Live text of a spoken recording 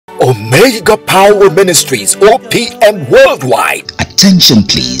Omega Power Ministries, OPM Worldwide. Attention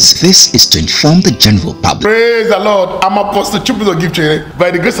please, this is to inform the general public. Praise the Lord. I'm Apostle Chupizo Gipchere, by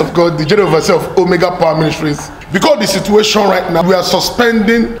the grace of God, the general overseer of Omega Power Ministries. Because the situation right now, we are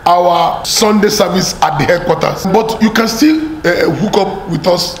suspending our Sunday service at the headquarters. But you can still hook up with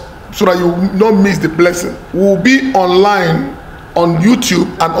us so that you will not miss the blessing. We'll be online on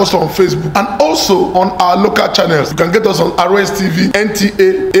YouTube and also on Facebook and also on our local channels. You can get us on RS TV,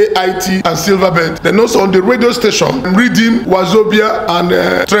 NTA, AIT and Silverbird. Then also on the radio station, Redeem, Wazobia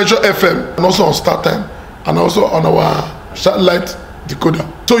and Treasure FM, and also on Star Time and also on our satellite decoder.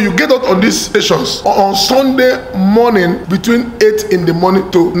 So you get us on these stations on Sunday morning between 8 in the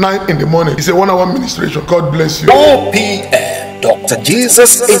morning to 9 in the morning. It's a 1-hour ministration. God bless you. OPM, Dr.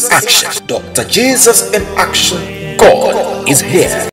 Jesus in Action. Dr. Jesus in Action. God is here.